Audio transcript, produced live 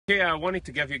Okay, I wanted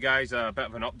to give you guys a bit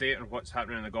of an update on what's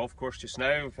happening on the golf course just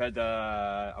now. We've had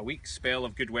a week's spell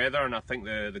of good weather, and I think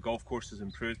the golf course has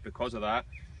improved because of that.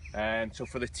 So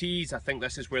for the tees, I think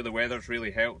this is where the weather's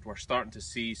really helped. We're starting to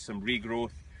see some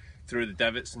regrowth through the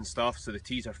divots and stuff, so the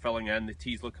tees are filling in, the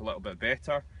tees look a little bit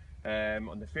better.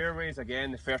 On the fairways,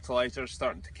 again, the fertilizer is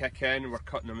starting to kick in. We're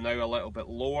cutting them now a little bit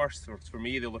lower, so for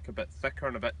me they look a bit thicker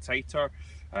and a bit tighter.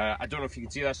 I don't know if you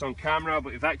can see this on camera,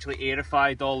 but we've actually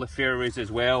airified all the fairways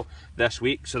as well this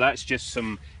week, so that's just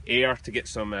some air to get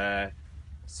some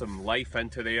life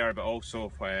into the air, but also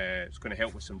it's going to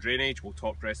help with some drainage. We'll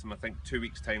top dress them. I think 2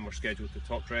 weeks time we're scheduled to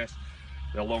top dress.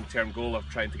 The long-term goal of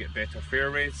trying to get better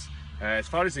fairways. As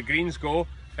far as the greens go,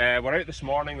 we're out this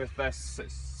morning with this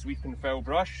sweep and fill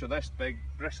brush, so this big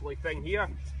bristly thing here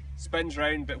spins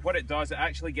round, but what it does, it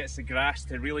actually gets the grass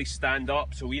to really stand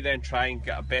up, so we then try and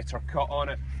get a better cut on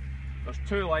it. There's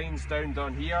two lines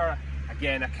down here.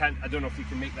 Again, I don't know if you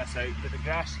can make this out, but the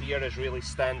grass here is really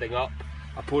standing up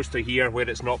opposed to here where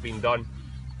it's not been done.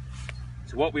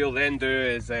 So what we'll then do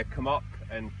is come up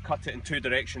and cut it in two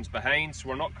directions behind, so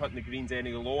we're not cutting the greens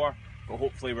any lower, but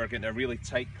hopefully we're getting a really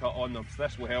tight cut on them. So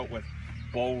this will help with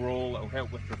ball roll, it'll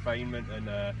help with refinement, and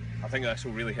I think this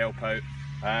will really help out.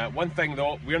 One thing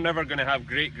though, we're never going to have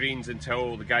great greens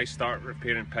until the guys start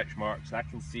repairing pitch marks. I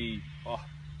can see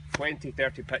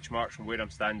 20-30 pitch marks from where I'm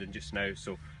standing just now,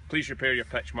 so please repair your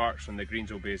pitch marks and the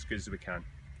greens will be as good as we can.